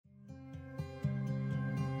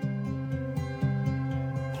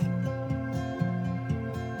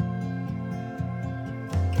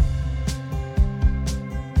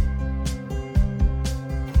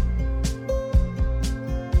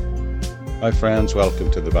Hi friends, welcome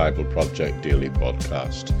to the Bible Project Daily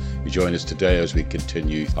Podcast. You join us today as we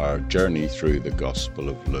continue our journey through the Gospel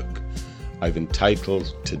of Luke. I've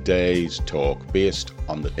entitled today's talk, based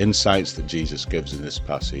on the insights that Jesus gives in this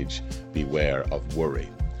passage, Beware of Worry.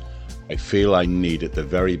 I feel I need at the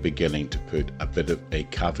very beginning to put a bit of a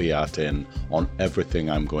caveat in on everything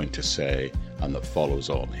I'm going to say and that follows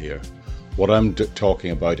on here. What I'm talking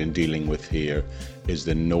about and dealing with here is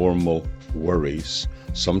the normal worries,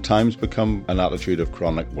 sometimes become an attitude of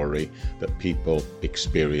chronic worry that people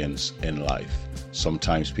experience in life.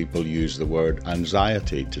 Sometimes people use the word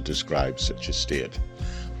anxiety to describe such a state.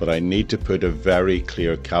 But I need to put a very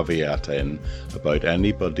clear caveat in about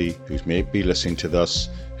anybody who may be listening to this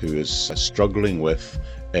who is struggling with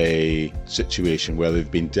a situation where they've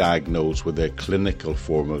been diagnosed with a clinical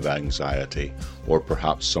form of anxiety, or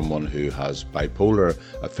perhaps someone who has bipolar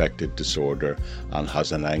affective disorder and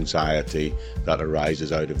has an anxiety that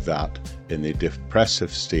arises out of that in the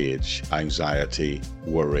depressive stage, anxiety,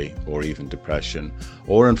 worry, or even depression,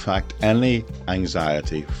 or in fact any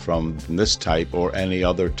anxiety from this type or any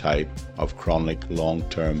other type of chronic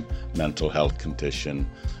long-term mental health condition.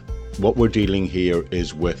 What we're dealing here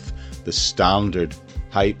is with the standard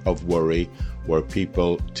type of worry where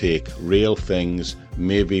people take real things,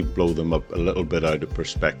 maybe blow them up a little bit out of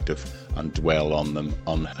perspective and dwell on them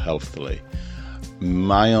unhealthily.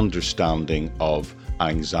 My understanding of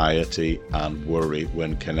anxiety and worry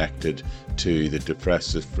when connected to the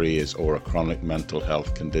depressive phase or a chronic mental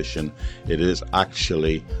health condition, it is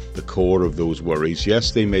actually the core of those worries.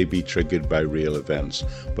 Yes, they may be triggered by real events,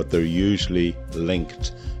 but they're usually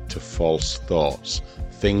linked to false thoughts,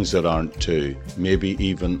 things that aren't true, maybe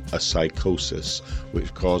even a psychosis,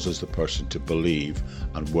 which causes the person to believe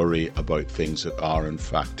and worry about things that are in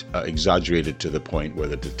fact exaggerated to the point where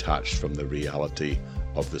they're detached from the reality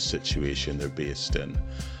of the situation they're based in.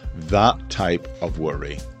 That type of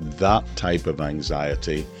worry, that type of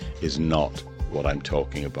anxiety is not what I'm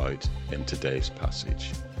talking about in today's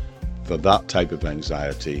passage. For that type of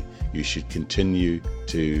anxiety, you should continue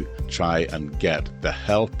to try and get the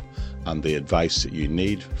help and the advice that you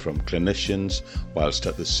need from clinicians, whilst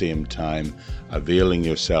at the same time availing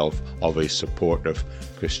yourself of a supportive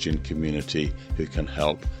Christian community who can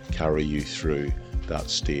help carry you through that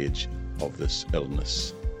stage of this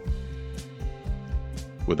illness.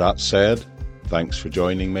 With that said, thanks for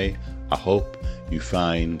joining me. I hope you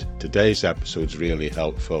find today's episodes really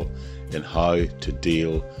helpful in how to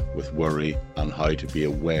deal with worry and how to be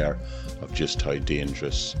aware of just how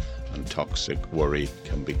dangerous and toxic worry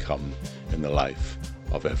can become in the life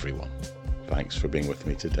of everyone. Thanks for being with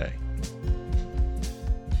me today.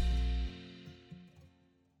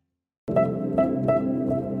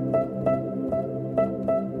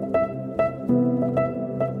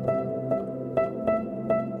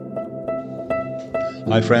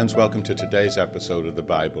 Hi friends, welcome to today's episode of the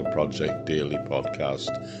Bible Project Daily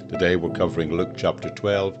Podcast. Today we're covering Luke chapter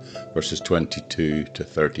 12, verses 22 to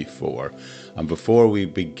 34. And before we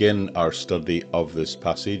begin our study of this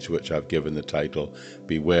passage, which I've given the title,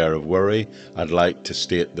 Beware of Worry, I'd like to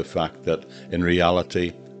state the fact that in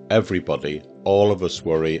reality, everybody, all of us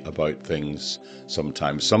worry about things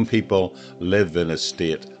sometimes. Some people live in a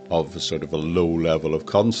state of sort of a low level of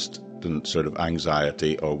constant sort of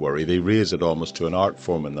anxiety or worry. They raise it almost to an art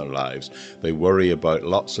form in their lives. They worry about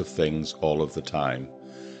lots of things all of the time.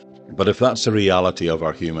 But if that's the reality of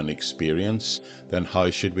our human experience, then how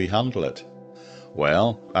should we handle it?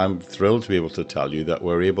 Well, I'm thrilled to be able to tell you that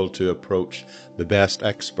we're able to approach the best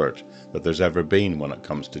expert that there's ever been when it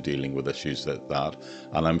comes to dealing with issues like that.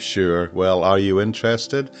 And I'm sure, well, are you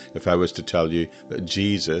interested if I was to tell you that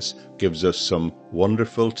Jesus gives us some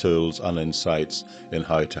wonderful tools and insights in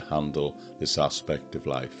how to handle this aspect of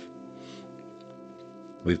life?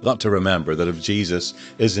 We've got to remember that if Jesus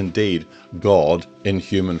is indeed God in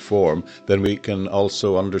human form, then we can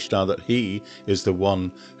also understand that He is the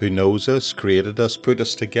one who knows us, created us, put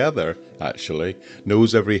us together, actually,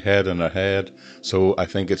 knows every hair in our head. So I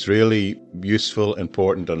think it's really useful,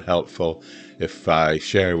 important and helpful if I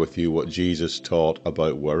share with you what Jesus taught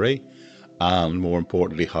about worry and, more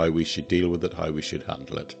importantly, how we should deal with it, how we should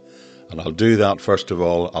handle it. And I'll do that. First of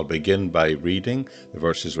all, I'll begin by reading the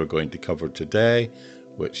verses we're going to cover today,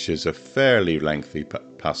 which is a fairly lengthy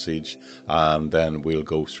passage, and then we'll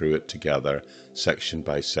go through it together, section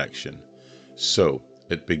by section. So,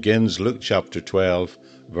 it begins Luke chapter 12,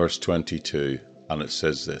 verse 22, and it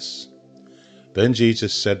says this: Then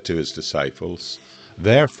Jesus said to his disciples,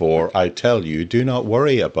 Therefore I tell you, do not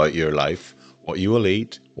worry about your life, what you will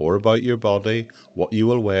eat, or about your body, what you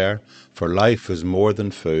will wear, for life is more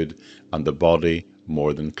than food, and the body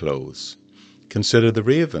more than clothes. Consider the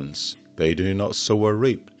ravens. They do not sow or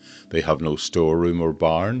reap. They have no storeroom or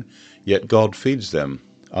barn, yet God feeds them.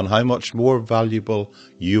 And how much more valuable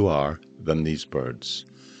you are than these birds.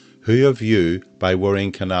 Who of you, by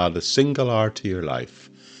worrying, can add a single hour to your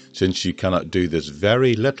life? Since you cannot do this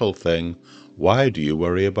very little thing, why do you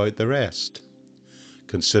worry about the rest?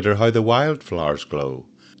 Consider how the wildflowers glow.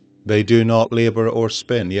 They do not labor or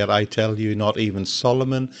spin, yet I tell you, not even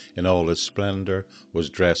Solomon in all his splendor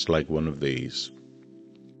was dressed like one of these.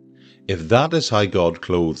 If that is how God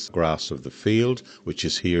clothes the grass of the field, which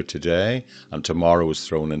is here today, and tomorrow is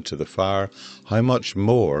thrown into the fire, how much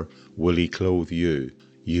more will he clothe you,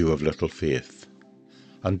 you of little faith?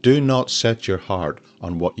 And do not set your heart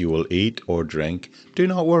on what you will eat or drink. Do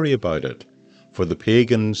not worry about it. For the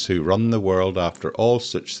pagans who run the world after all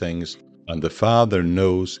such things, and the Father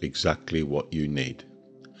knows exactly what you need.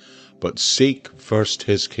 But seek first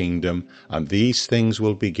his kingdom, and these things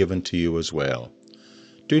will be given to you as well.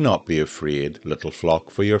 Do not be afraid, little flock,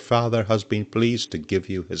 for your Father has been pleased to give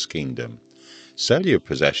you his kingdom. Sell your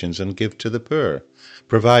possessions and give to the poor.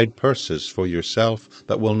 Provide purses for yourself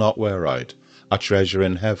that will not wear out, a treasure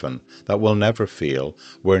in heaven that will never fail,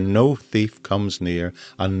 where no thief comes near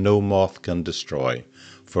and no moth can destroy.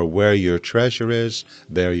 For where your treasure is,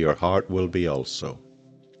 there your heart will be also.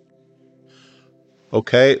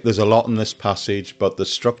 Okay, there's a lot in this passage, but the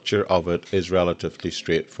structure of it is relatively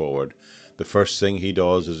straightforward. The first thing he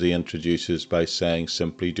does is he introduces by saying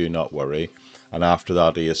simply do not worry, and after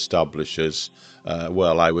that he establishes,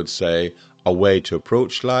 I would say, a way to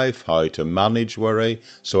approach life, how to manage worry,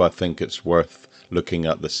 so I think it's worth looking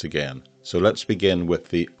at this again. So let's begin with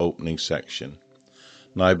the opening section.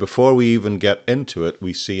 Now, before we even get into it,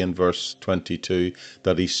 we see in verse 22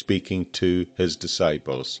 that he's speaking to his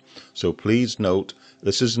disciples. So please note,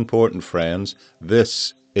 this is important, friends.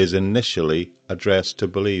 This is initially addressed to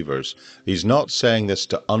believers. He's not saying this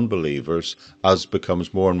to unbelievers, as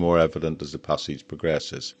becomes more and more evident as the passage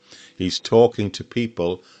progresses. He's talking to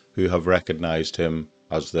people who have recognized him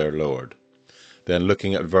as their Lord. Then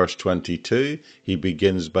looking at verse 22, he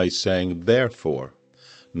begins by saying, therefore.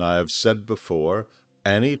 Now, I've said before,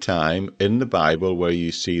 any time in the Bible where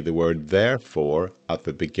you see the word therefore at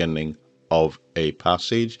the beginning of a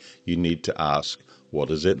passage, you need to ask, what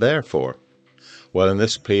is it there for? Well, in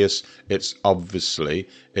this place, it's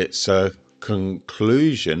a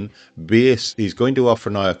conclusion based, he's going to offer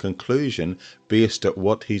now a conclusion based at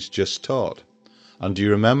what he's just taught. And do you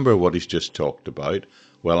remember what he's just talked about?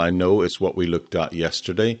 Well, I know it's what we looked at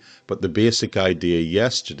yesterday, but the basic idea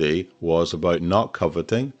yesterday was about not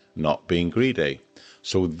coveting, not being greedy.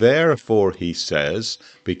 So therefore, he says,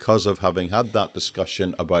 because of having had that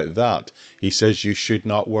discussion about that, he says you should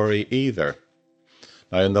not worry either.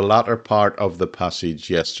 Now, in the latter part of the passage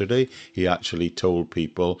yesterday, he actually told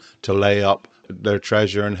people to lay up their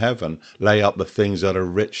treasure in heaven, lay up the things that are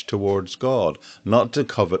rich towards God, not to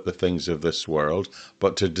covet the things of this world,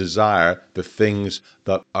 but to desire the things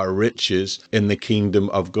that are riches in the kingdom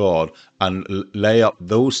of God, and lay up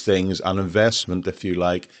those things, an investment, if you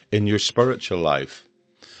like, in your spiritual life.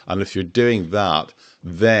 And if you're doing that,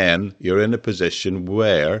 then you're in a position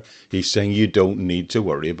where he's saying you don't need to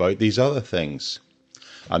worry about these other things.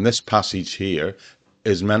 And this passage here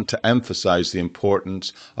is meant to emphasize the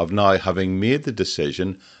importance of now having made the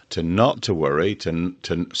decision to not to worry,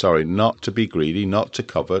 not to be greedy, not to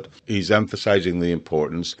covet. He's emphasizing the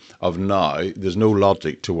importance of now, there's no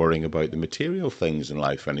logic to worrying about the material things in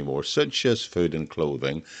life anymore, such as food and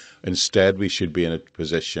clothing. Instead, we should be in a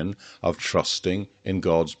position of trusting in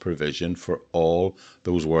God's provision for all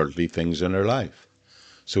those worldly things in our life.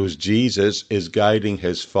 So as Jesus is guiding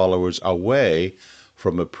his followers away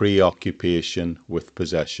from a preoccupation with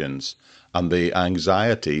possessions and the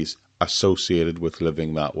anxieties associated with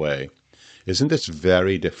living that way. Isn't this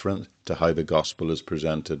very different to how the gospel is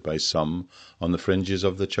presented by some on the fringes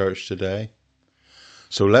of the church today?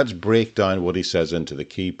 So let's break down what he says into the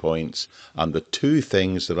key points and the two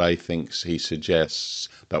things that I think he suggests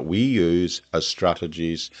that we use as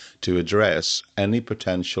strategies to address any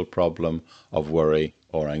potential problem of worry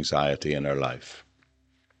or anxiety in our life.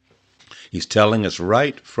 He's telling us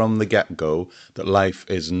right from the get-go that life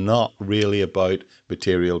is not really about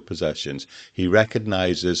material possessions. He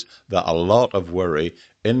recognizes that a lot of worry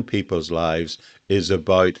in people's lives is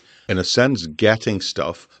about, in a sense, getting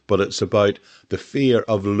stuff, but it's about the fear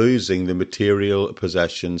of losing the material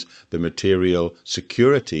possessions, the material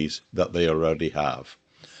securities that they already have.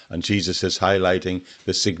 And Jesus is highlighting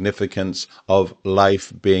the significance of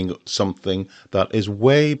life being something that is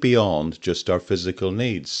way beyond just our physical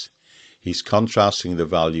needs. He's contrasting the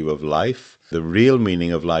value of life, the real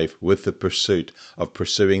meaning of life, with the pursuit of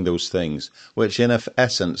pursuing those things, which in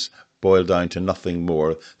essence boil down to nothing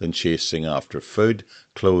more than chasing after food,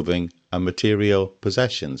 clothing, and material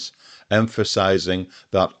possessions, emphasizing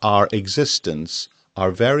that our existence,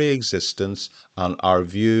 our very existence, and our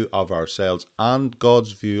view of ourselves and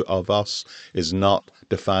God's view of us is not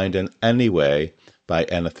defined in any way by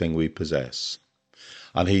anything we possess.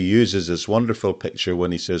 And he uses this wonderful picture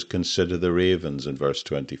when he says, consider the ravens in verse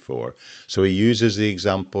 24. So he uses the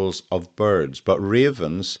examples of birds. But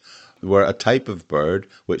ravens were a type of bird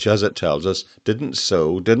which, as it tells us, didn't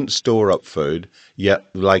sow, didn't store up food, yet,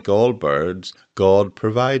 like all birds, God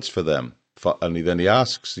provides for them. And then he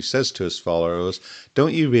says to his followers,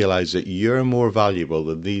 don't you realize that you're more valuable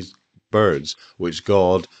than these birds, which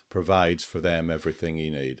God provides for them everything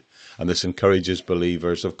you need? And this encourages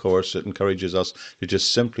believers, of course. It encourages us to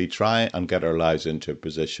just simply try and get our lives into a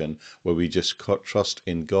position where we just trust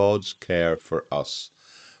in God's care for us.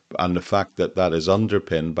 And the fact that that is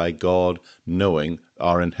underpinned by God knowing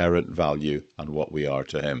our inherent value and what we are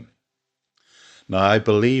to him. Now, I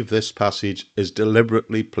believe this passage is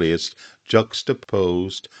deliberately placed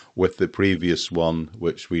juxtaposed with the previous one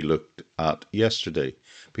which we looked at yesterday.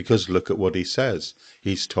 Because look at what he says.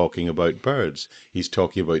 He's talking about birds. He's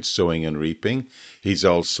talking about sowing and reaping. He's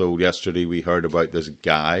also, yesterday we heard about this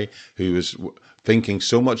guy who was thinking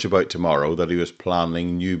so much about tomorrow that he was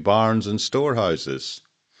planning new barns and storehouses.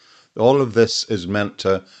 All of this is meant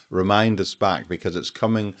to remind us back because it's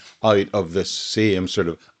coming out of this same sort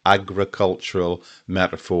of agricultural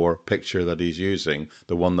metaphor picture that he's using,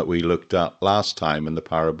 the one that we looked at last time in the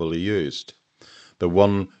parable he used. The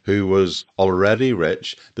one who was already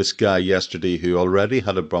rich, this guy yesterday who already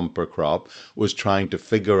had a bumper crop, was trying to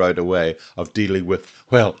figure out a way of dealing with,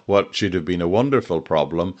 well, what should have been a wonderful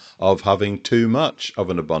problem of having too much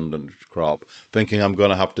of an abundant crop, thinking I'm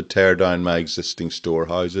going to have to tear down my existing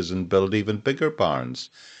storehouses and build even bigger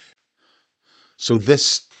barns. So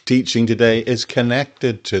this teaching today is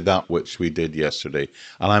connected to that which we did yesterday.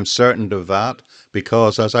 And I'm certain of that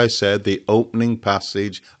because, as I said, the opening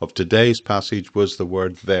passage of today's passage was the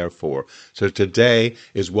word therefore. So today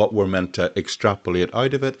is what we're meant to extrapolate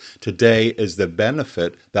out of it. Today is the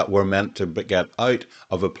benefit that we're meant to get out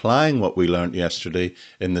of applying what we learned yesterday,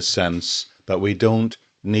 in the sense that we don't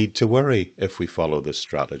need to worry if we follow this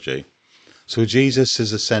strategy. So Jesus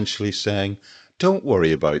is essentially saying, don't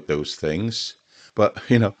worry about those things. But,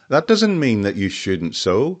 that doesn't mean that you shouldn't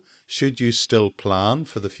sow. Should you still plan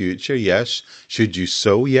for the future? Yes. Should you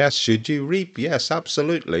sow? Yes. Should you reap? Yes,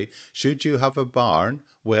 absolutely. Should you have a barn?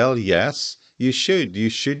 Well, yes, you should. You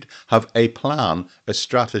should have a plan, a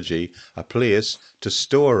strategy, a place to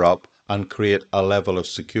store up and create a level of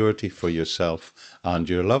security for yourself and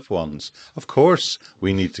your loved ones. Of course,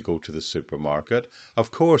 we need to go to the supermarket.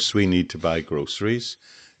 Of course, we need to buy groceries.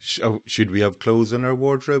 Should we have clothes in our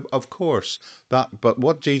wardrobe? Of course. But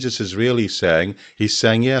what Jesus is really saying, he's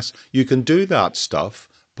saying, yes, you can do that stuff,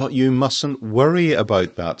 but you mustn't worry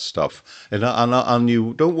about that stuff. And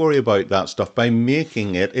you don't worry about that stuff by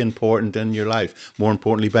making it important in your life. More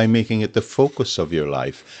importantly, by making it the focus of your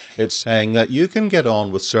life. It's saying that you can get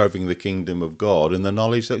on with serving the kingdom of God in the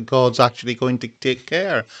knowledge that God's actually going to take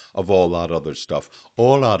care of all that other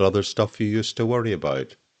stuff you used to worry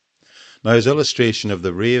about. Now, his illustration of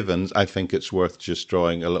the ravens, I think it's worth just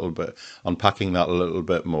drawing a little bit, unpacking that a little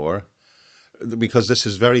bit more, because this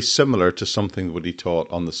is very similar to something that he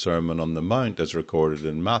taught on the Sermon on the Mount as recorded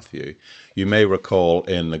in Matthew. You may recall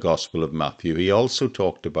in the Gospel of Matthew, he also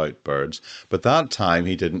talked about birds, but that time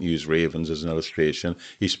he didn't use ravens as an illustration.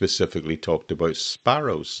 He specifically talked about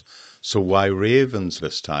sparrows. So why ravens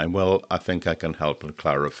this time? Well, I think I can help and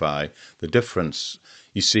clarify the difference.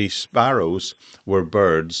 You see, sparrows were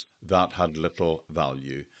birds that had little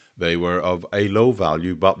value. They were of a low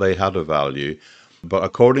value, but they had a value. But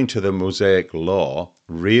according to the Mosaic law,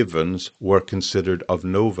 ravens were considered of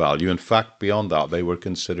no value. In fact, beyond that, they were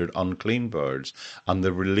considered unclean birds and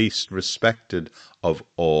the least respected of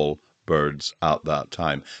all birds at that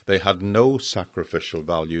time. They had no sacrificial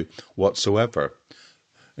value whatsoever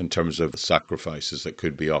in terms of the sacrifices that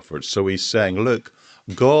could be offered. So he's saying, look,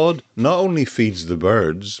 God not only feeds the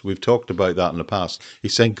birds, we've talked about that in the past,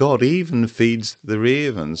 he's saying God even feeds the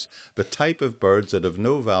ravens, the type of birds that have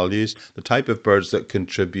no values, the type of birds that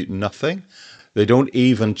contribute nothing. They don't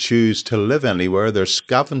even choose to live anywhere. They're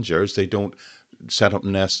scavengers. They don't set up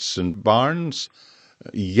nests in barns.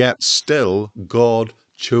 Yet still, God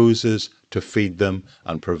chooses to feed them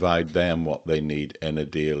and provide them what they need in a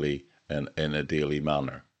daily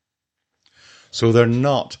manner. So they're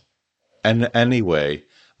not in any way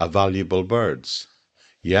valuable birds,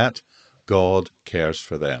 yet God cares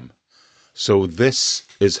for them. So this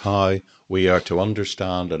is how we are to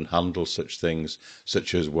understand and handle such things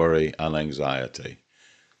such as worry and anxiety.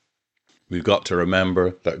 We've got to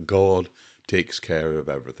remember that God takes care of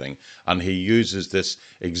everything. And he uses this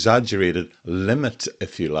exaggerated limit,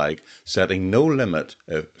 if you like, setting no limit,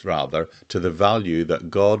 rather, to the value that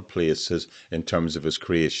God places in terms of his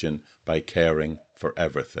creation by caring for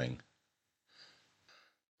everything.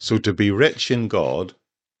 So to be rich in God,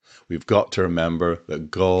 we've got to remember that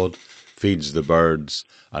God feeds the birds,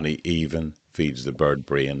 and he even feeds the bird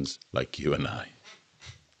brains like you and I.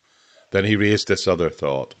 Then he raised this other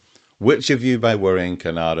thought. Which of you by worrying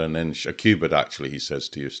can add an inch, a cubit actually, he says,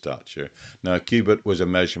 to your stature? Now, a cubit was a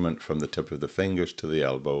measurement from the tip of the fingers to the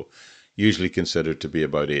elbow, usually considered to be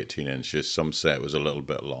about 18 inches. Some say it was a little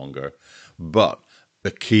bit longer. But the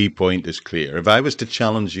key point is clear. If I was to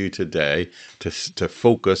challenge you today to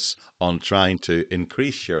focus on trying to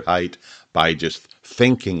increase your height by just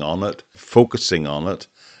thinking on it, focusing on it,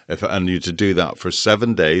 and you to do that for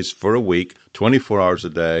 7 days, for a week, 24 hours a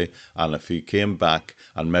day, and if you came back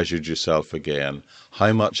and measured yourself again,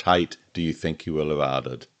 how much height do you think you will have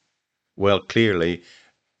added? Well, clearly,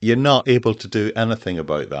 you're not able to do anything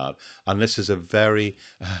about that. And this is a very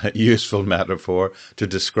useful metaphor to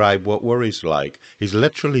describe what worry's like. He's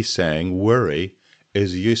literally saying worry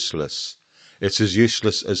is useless. It's as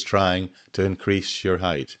useless as trying to increase your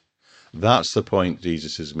height. That's the point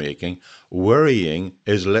Jesus is making. Worrying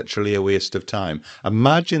is literally a waste of time.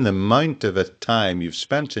 Imagine the amount of time you've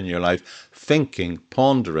spent in your life thinking,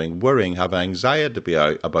 pondering, worrying, having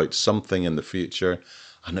anxiety about something in the future,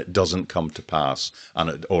 and it doesn't come to pass,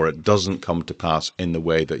 or it doesn't come to pass in the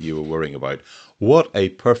way that you were worrying about. What a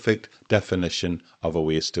perfect definition of a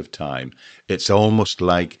waste of time. It's almost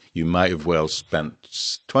like you might have well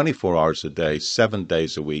spent 24 hours a day, 7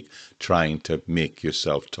 days a week, trying to make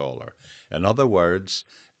yourself taller. In other words,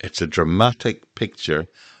 it's a dramatic picture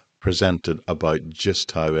presented about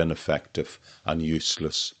just how ineffective and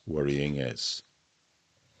useless worrying is.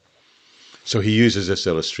 So he uses this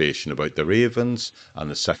illustration about the ravens and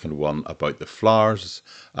the second one about the flowers.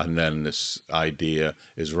 And then this idea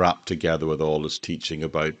is wrapped together with all his teaching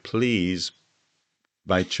about, please,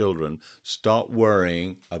 my children, stop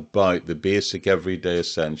worrying about the basic everyday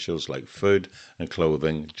essentials like food and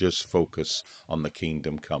clothing. Just focus on the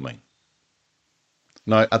kingdom coming.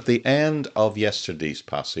 Now, at the end of yesterday's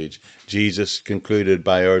passage, Jesus concluded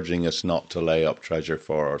by urging us not to lay up treasure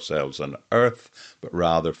for ourselves on earth, but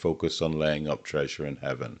rather focus on laying up treasure in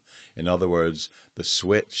heaven. In other words, the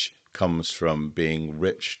switch comes from being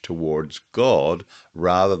rich towards God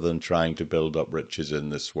rather than trying to build up riches in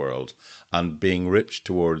this world. And being rich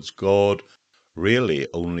towards God really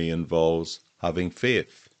only involves having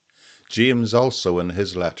faith. James also in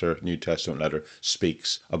his letter, New Testament letter,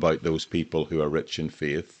 speaks about those people who are rich in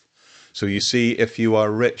faith. So you see, if you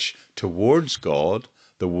are rich towards God,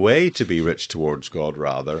 the way to be rich towards God,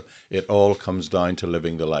 rather, it all comes down to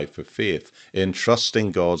living the life of faith, in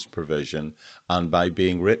trusting God's provision. And by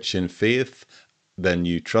being rich in faith, then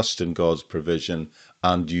you trust in God's provision,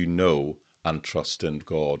 and you know and trust in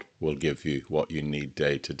God will give you what you need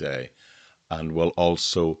day to day, and will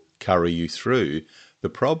also carry you through the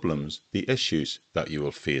problems, the issues that you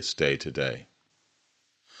will face day to day.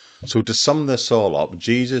 So to sum this all up,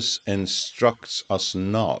 Jesus instructs us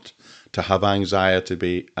not to have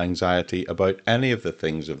anxiety about any of the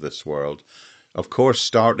things of this world. Of course,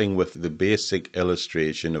 starting with the basic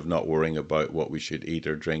illustration of not worrying about what we should eat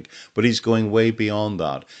or drink, but he's going way beyond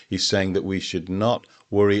that. He's saying that we should not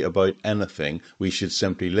worry about anything. We should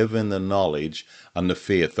simply live in the knowledge and the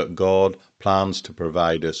faith that God plans to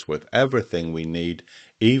provide us with everything we need,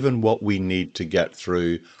 even what we need to get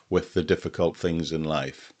through with the difficult things in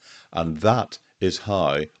life. And that is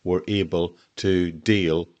how we're able to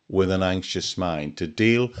deal with an anxious mind, to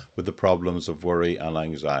deal with the problems of worry and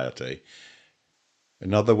anxiety.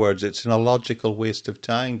 In other words, it's an illogical waste of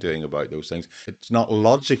time doing about those things. It's not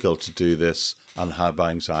logical to do this and have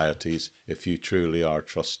anxieties if you truly are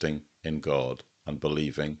trusting in God and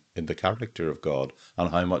believing in the character of God and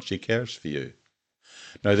how much he cares for you.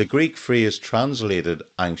 Now, the Greek phrase translated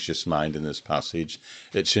anxious mind in this passage,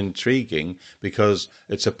 it's intriguing because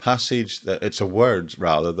it's a word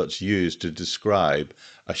rather that's used to describe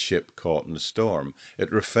a ship caught in a storm.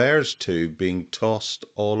 It refers to being tossed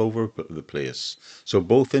all over the place. So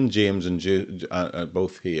both in James and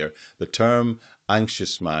both here, the term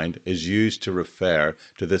anxious mind is used to refer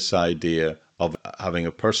to this idea of having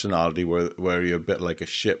a personality where you're a bit like a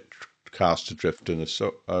ship cast adrift in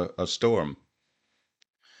a storm.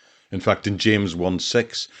 In fact, in James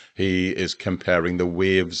 1:6, he is comparing the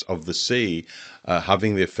waves of the sea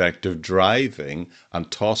having the effect of driving and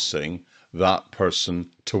tossing that person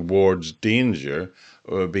towards danger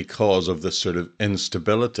because of the sort of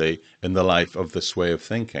instability in the life of this way of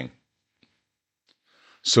thinking.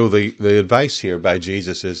 So the advice here by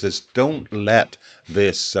Jesus is don't let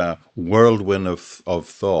this whirlwind of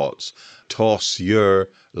thoughts toss your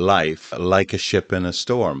life like a ship in a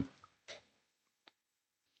storm.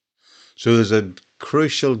 So there's a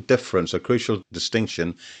crucial difference, a crucial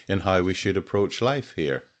distinction in how we should approach life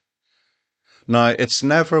here. Now, it's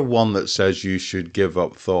never one that says you should give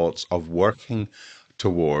up thoughts of working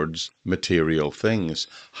towards material things,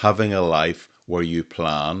 having a life where you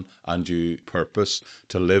plan and you purpose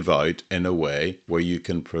to live out in a way where you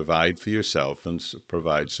can provide for yourself and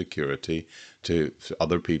provide security to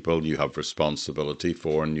other people you have responsibility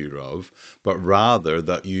for and you of, but rather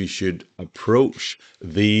that you should approach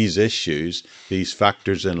these issues, these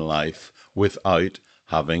factors in life, without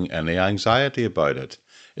having any anxiety about it.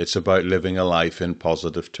 It's about living a life in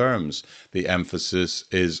positive terms. The emphasis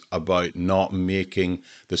is about not making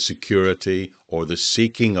the security or the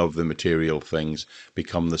seeking of the material things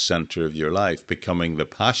become the center of your life, becoming the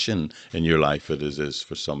passion in your life it is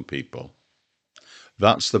for some people.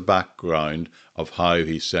 That's the background of how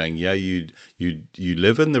he's saying, yeah, you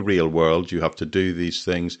live in the real world, you have to do these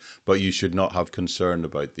things, but you should not have concern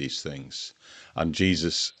about these things. And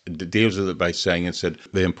Jesus deals with it by saying and said,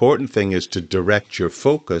 the important thing is to direct your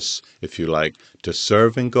focus, if you like, to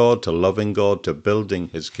serving God, to loving God, to building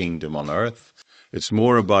his kingdom on earth. It's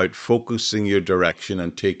more about focusing your direction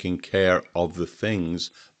and taking care of the things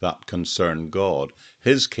that concern God,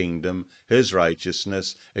 his kingdom, his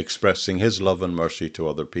righteousness, expressing his love and mercy to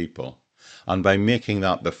other people. And by making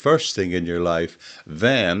that the first thing in your life,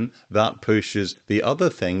 then that pushes the other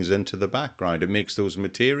things into the background. It makes those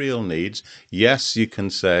material needs, yes, you can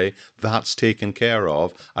say, that's taken care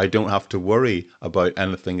of. I don't have to worry about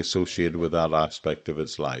anything associated with that aspect of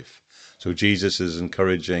its life. So Jesus is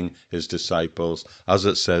encouraging his disciples, as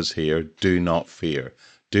it says here, do not fear.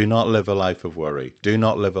 Do not live a life of worry. Do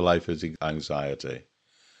not live a life of anxiety.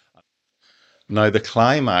 Now, the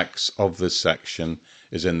climax of this section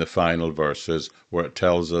is in the final verses, where it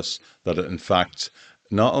tells us that, in fact,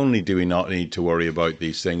 not only do we not need to worry about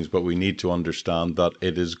these things, but we need to understand that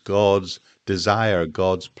it is God's desire,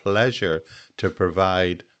 God's pleasure to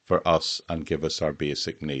provide for us and give us our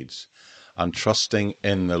basic needs. And trusting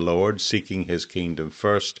in the Lord, seeking his kingdom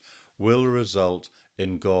first, will result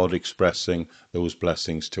in God expressing those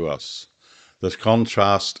blessings to us. The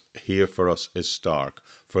contrast here for us is stark.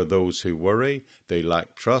 For those who worry, they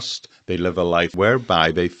lack trust, they live a life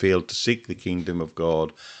whereby they fail to seek the kingdom of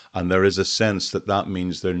God, and there is a sense that that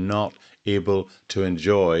means they're not able to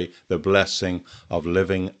enjoy the blessing of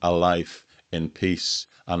living a life in peace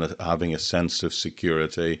and having a sense of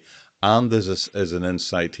security. And there's an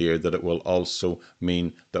insight here that it will also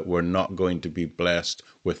mean that we're not going to be blessed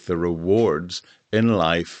with the rewards in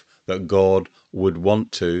life that God would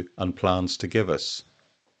want to and plans to give us.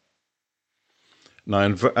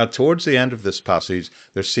 Now, towards the end of this passage,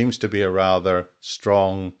 there seems to be a rather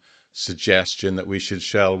strong suggestion that we should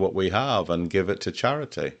sell what we have and give it to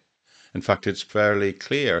charity. In fact, it's fairly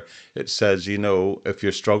clear. It says, if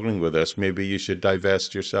you're struggling with this, maybe you should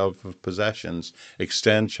divest yourself of possessions,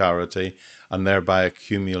 extend charity, and thereby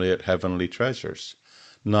accumulate heavenly treasures.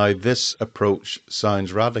 Now, this approach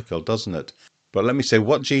sounds radical, doesn't it? But let me say,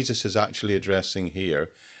 what Jesus is actually addressing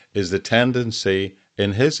here is the tendency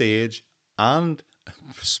in his age, and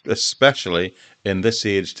especially in this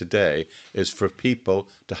age today, is for people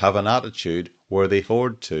to have an attitude where they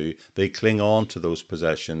hoard they cling on to those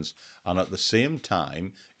possessions, and at the same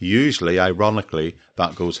time, usually, ironically,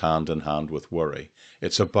 that goes hand in hand with worry.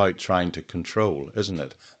 It's about trying to control, isn't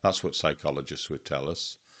it? That's what psychologists would tell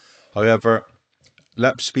us. However,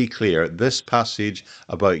 let's be clear, this passage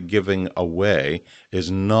about giving away is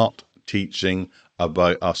not teaching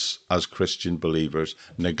about us as Christian believers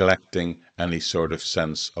neglecting any sort of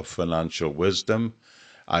sense of financial wisdom.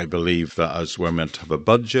 I believe that as we're meant to have a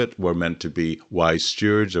budget, we're meant to be wise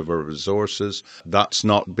stewards of our resources. That's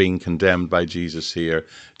not being condemned by Jesus here.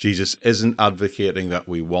 Jesus isn't advocating that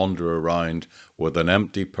we wander around with an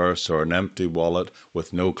empty purse or an empty wallet,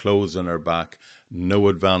 with no clothes on our back, no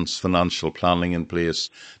advanced financial planning in place.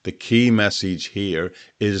 The key message here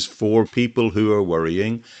is for people who are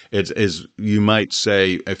worrying. It is, you might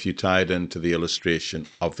say, if you tie it into the illustration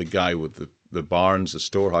of the guy with the barns, the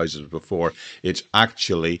storehouses before, it's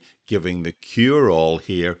actually giving the cure-all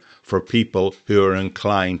here for people who are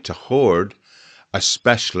inclined to hoard,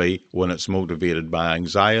 especially when it's motivated by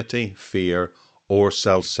anxiety, fear, or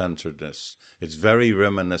self-centeredness. It's very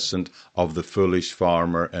reminiscent of the foolish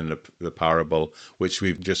farmer in the parable, which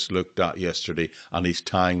we've just looked at yesterday, and he's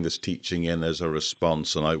tying this teaching in as a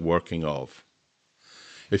response and outworking of.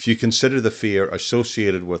 If you consider the fear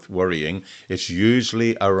associated with worrying, it's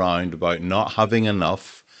usually around about not having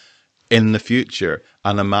enough in the future,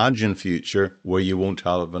 an imagined future where you won't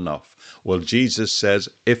have enough. Well, Jesus says,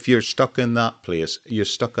 if you're stuck in that place, you're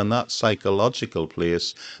stuck in that psychological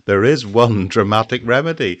place, there is one dramatic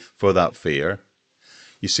remedy for that fear.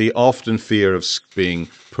 You see, often fear of being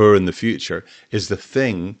poor in the future is the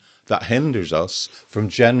thing that hinders us from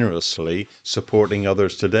generously supporting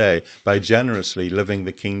others today, by generously living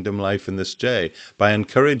the kingdom life in this day, by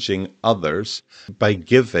encouraging others, by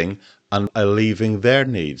giving and alleviating their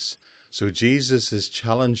needs. So Jesus is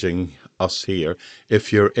challenging us here.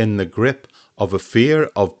 If you're in the grip of a fear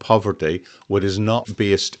of poverty, which is not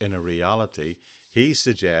based in a reality, he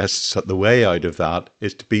suggests that the way out of that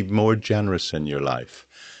is to be more generous in your life,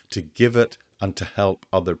 to give it and to help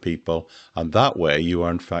other people. And that way you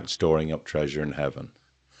are in fact storing up treasure in heaven.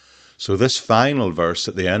 So this final verse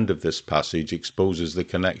at the end of this passage exposes the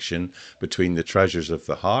connection between the treasures of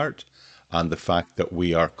the heart and the fact that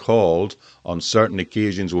we are called on certain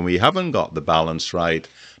occasions when we haven't got the balance right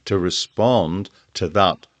to respond to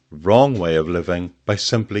that wrong way of living by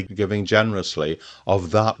simply giving generously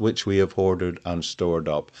of that which we have hoarded and stored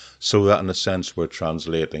up, so that in a sense we're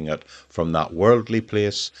translating it from that worldly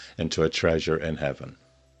place into a treasure in heaven.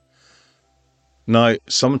 Now,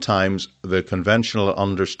 sometimes the conventional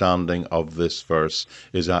understanding of this verse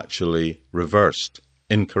is actually reversed,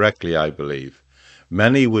 incorrectly, I believe.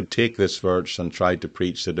 Many would take this verse and try to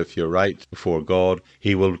preach that if you're right before God,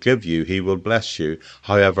 he will give you, he will bless you.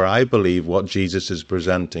 However, I believe what Jesus is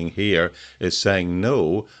presenting here is saying,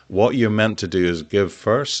 no, what you're meant to do is give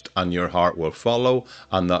first and your heart will follow,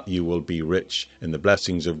 and that you will be rich in the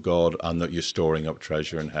blessings of God and that you're storing up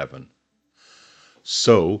treasure in heaven.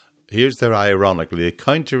 So, here's the ironically, a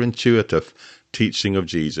counterintuitive teaching of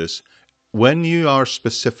Jesus. When you are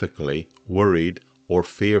specifically worried or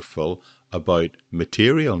fearful about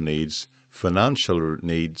material needs, financial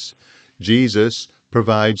needs, Jesus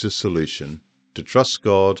provides a solution to trust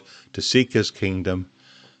God, to seek his kingdom,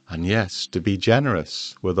 and yes, to be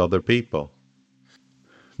generous with other people.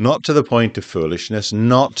 Not to the point of foolishness,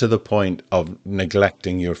 not to the point of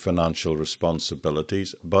neglecting your financial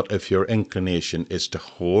responsibilities, but if your inclination is to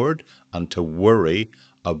hoard and to worry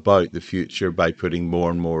about the future by putting more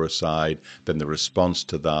and more aside, then the response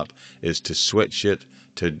to that is to switch it,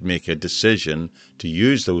 to make a decision to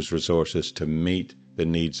use those resources to meet the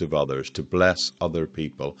needs of others, to bless other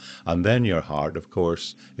people. And then your heart, of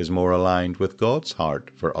course, is more aligned with God's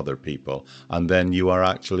heart for other people. And then you are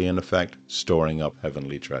actually, in effect, storing up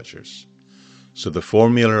heavenly treasures. So the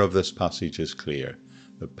formula of this passage is clear.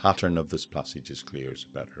 The pattern of this passage is clear, is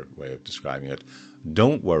a better way of describing it.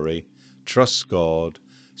 Don't worry, trust God,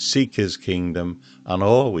 seek his kingdom, and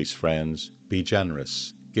always, friends, be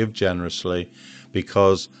generous. Give generously,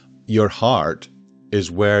 because your heart is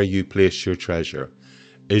where you place your treasure.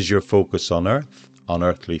 Is your focus on earth, on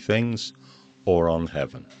earthly things, or on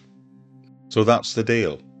heaven? So that's the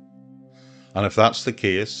deal. And if that's the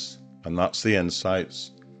case, and that's the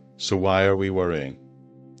insights, so why are we worrying?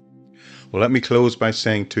 Well, let me close by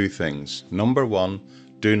saying two things. Number one,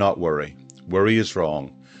 do not worry. Worry is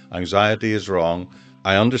wrong. Anxiety is wrong.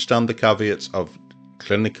 I understand the caveats of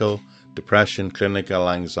clinical depression, clinical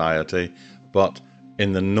anxiety, but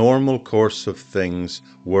in the normal course of things,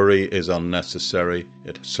 worry is unnecessary.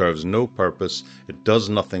 It serves no purpose. It does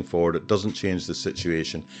nothing for it. It doesn't change the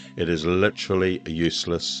situation. It is literally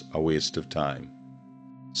useless, a waste of time.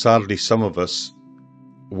 Sadly, some of us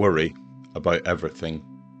worry about everything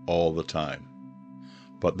all the time.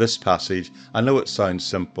 But this passage, I know it sounds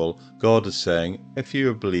simple. God is saying, if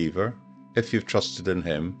you're a believer, if you've trusted in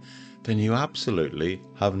him, then you absolutely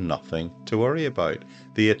have nothing to worry about.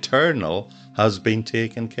 The eternal has been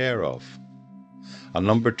taken care of. And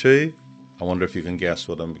number two, I wonder if you can guess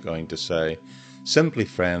what I'm going to say. Simply,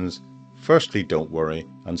 friends, firstly, don't worry.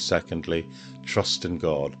 And secondly, trust in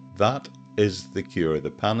God. That is the cure, the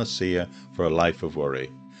panacea for a life of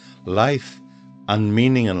worry. Life and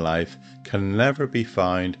meaning in life can never be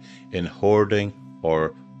found in hoarding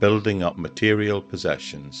or building up material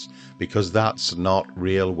possessions, because that's not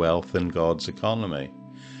real wealth in God's economy.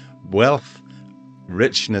 Wealth,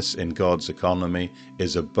 richness in God's economy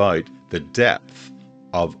is about the depth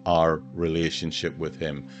of our relationship with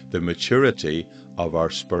him, the maturity of our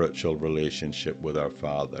spiritual relationship with our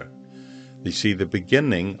Father. You see, the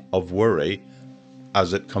beginning of worry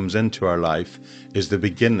as it comes into our life is the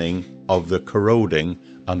beginning of the corroding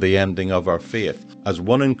and the ending of our faith. As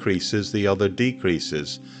one increases, the other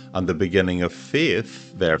decreases. And the beginning of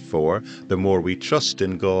faith, therefore, the more we trust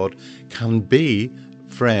in God, can be,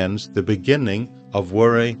 friends, the beginning of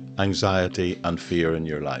worry, anxiety, and fear in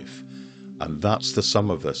your life. And that's the sum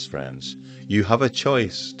of this, friends. You have a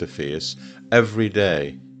choice to face every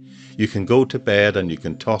day. You can go to bed and you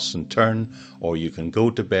can toss and turn, or you can go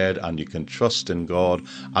to bed and you can trust in God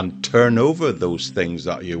and turn over those things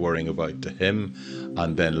that you're worrying about to Him,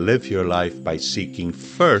 and then live your life by seeking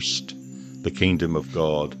first the kingdom of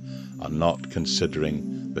God and not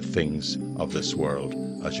considering the things of this world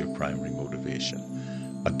as your primary motivation.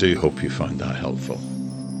 I do hope you found that helpful.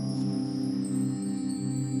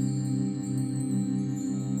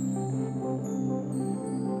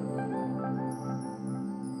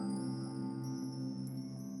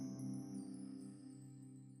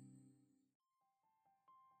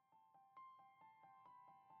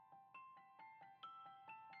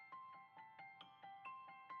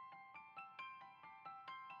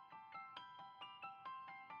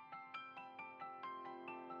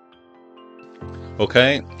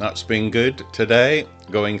 Okay, that's been good today,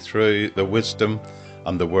 going through the wisdom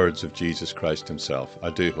and the words of Jesus Christ Himself.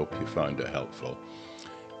 I do hope you found it helpful.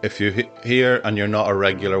 If you're here and you're not a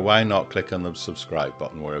regular, why not click on the subscribe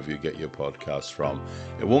button wherever you get your podcasts from?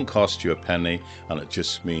 It won't cost you a penny, and it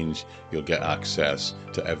just means you'll get access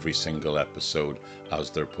to every single episode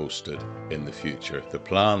as they're posted in the future. The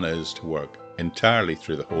plan is to work entirely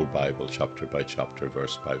through the whole Bible, chapter by chapter,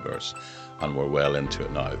 verse by verse, and we're well into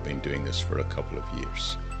it now. I've been doing this for a couple of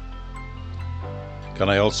years. Can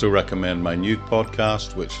I also recommend my new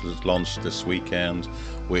podcast, which was launched this weekend,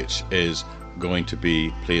 which is going to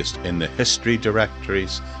be placed in the history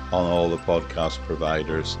directories on all the podcast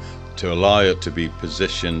providers to allow it to be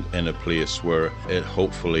positioned in a place where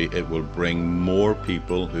hopefully it will bring more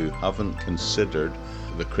people who haven't considered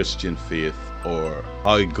the Christian faith or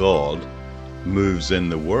how God moves in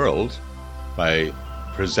the world by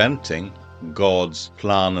presenting God's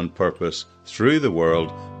plan and purpose through the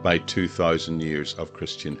world by 2,000 years of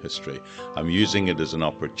Christian history. I'm using it as an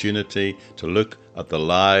opportunity to look at the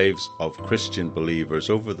lives of Christian believers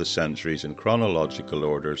over the centuries in chronological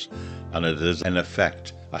orders, and it is in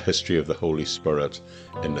effect a history of the Holy Spirit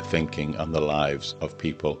in the thinking and the lives of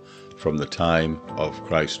people from the time of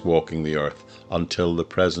Christ walking the earth until the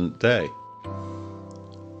present day.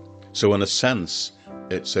 So in a sense,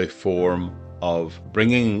 it's a form of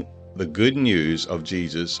bringing the good news of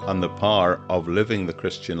Jesus and the power of living the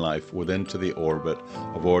Christian life within to the orbit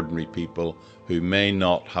of ordinary people who may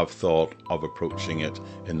not have thought of approaching it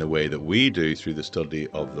in the way that we do through the study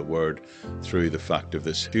of the Word, through the fact of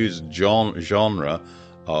this huge genre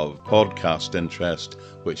of podcast interest,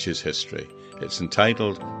 which is history. It's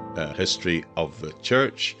entitled History of the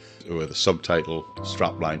Church, with a subtitle,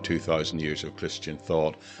 strapline 2,000 Years of Christian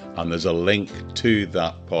Thought, and there's a link to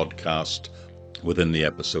that podcast within the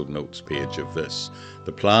episode notes page of this.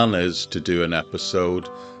 The plan is to do an episode,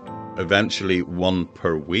 eventually one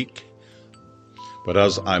per week, but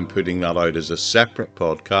as I'm putting that out as a separate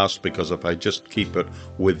podcast, because if I just keep it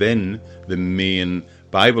within the main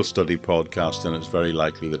Bible study podcast, then it's very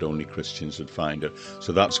likely that only Christians would find it.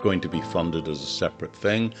 So that's going to be funded as a separate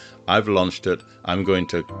thing. I've launched it. I'm going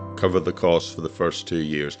to cover the cost for the first 2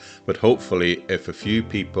 years. But hopefully, if a few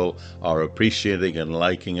people are appreciating and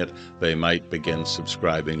liking it, they might begin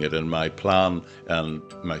subscribing it. And my plan and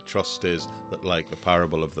my trust is that, like the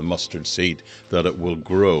parable of the mustard seed, that it will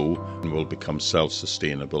grow and will become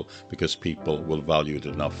self-sustainable because people will value it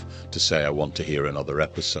enough to say, I want to hear another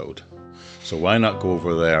episode. So why not go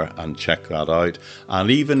over there and check that out? And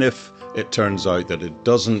even if it turns out that it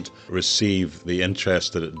doesn't receive the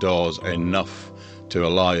interest that it does enough to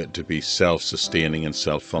allow it to be self-sustaining and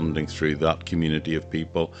self-funding through that community of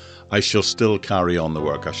people, I shall still carry on the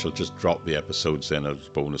work. I shall just drop the episodes in as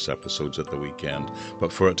bonus episodes at the weekend.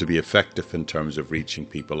 But for it to be effective in terms of reaching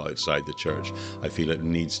people outside the church, I feel it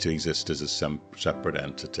needs to exist as a separate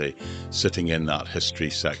entity, sitting in that history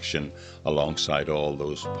section alongside all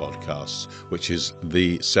those podcasts, which is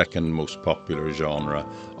the second most popular genre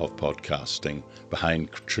of podcasting,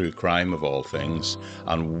 behind true crime of all things,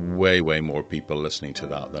 and way more people listening to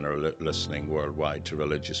that than are listening worldwide to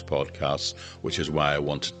religious podcasts, which is why I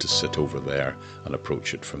wanted to sit over there and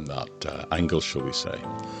approach it from that angle, shall we say.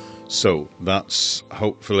 So that's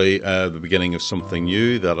hopefully the beginning of something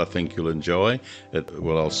new that I think you'll enjoy. It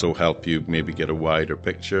will also help you maybe get a wider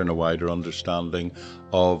picture and a wider understanding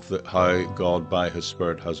of how God by His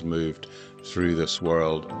Spirit has moved through this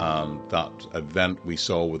world, and that event we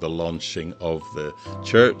saw with the launching of the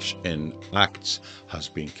church in Acts has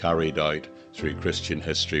been carried out through Christian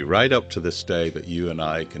history, right up to this day that you and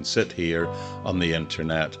I can sit here on the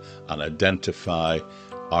internet and identify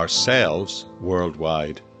ourselves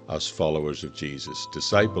worldwide as followers of Jesus,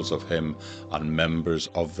 disciples of him and members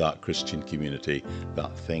of that Christian community,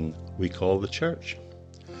 that thing we call the church.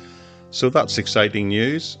 So that's exciting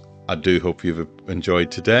news. I do hope you've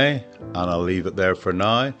enjoyed today, and I'll leave it there for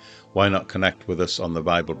now. Why not connect with us on the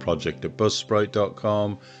Bible Project at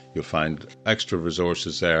buzzsprout.com? You'll find extra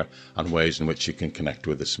resources there and ways in which you can connect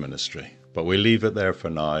with this ministry. But we'll leave it there for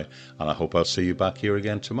now, and I hope I'll see you back here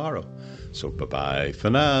again tomorrow. So bye-bye for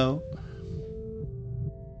now.